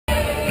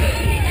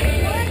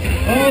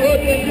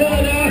looking good,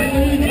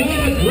 Ashley.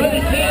 Nice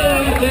right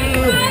there out there.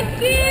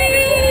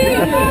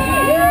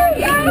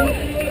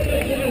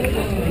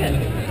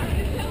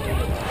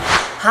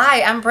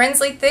 Hi, I'm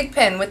Brinsley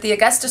Thigpen with the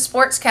Augusta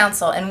Sports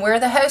Council, and we're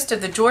the host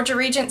of the Georgia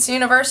Regents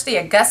University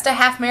Augusta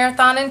Half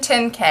Marathon and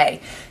 10K.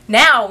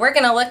 Now we're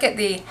going to look at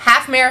the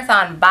half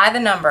marathon by the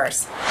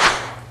numbers.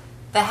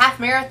 The half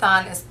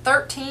marathon is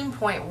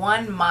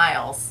 13.1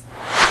 miles.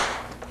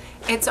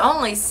 It's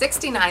only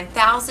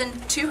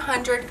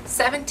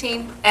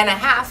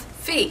 69,217.5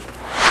 feet.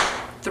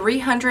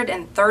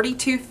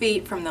 332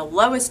 feet from the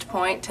lowest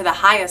point to the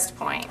highest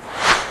point.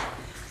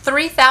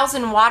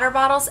 3,000 water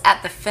bottles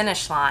at the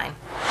finish line.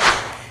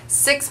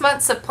 6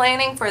 months of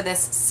planning for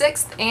this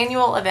 6th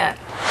annual event.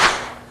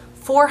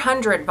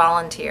 400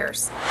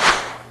 volunteers.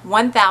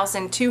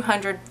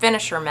 1,200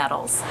 finisher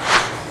medals.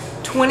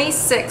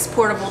 26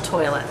 portable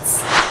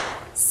toilets.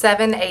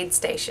 7 aid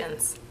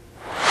stations.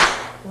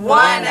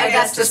 1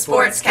 Augusta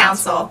Sports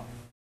Council.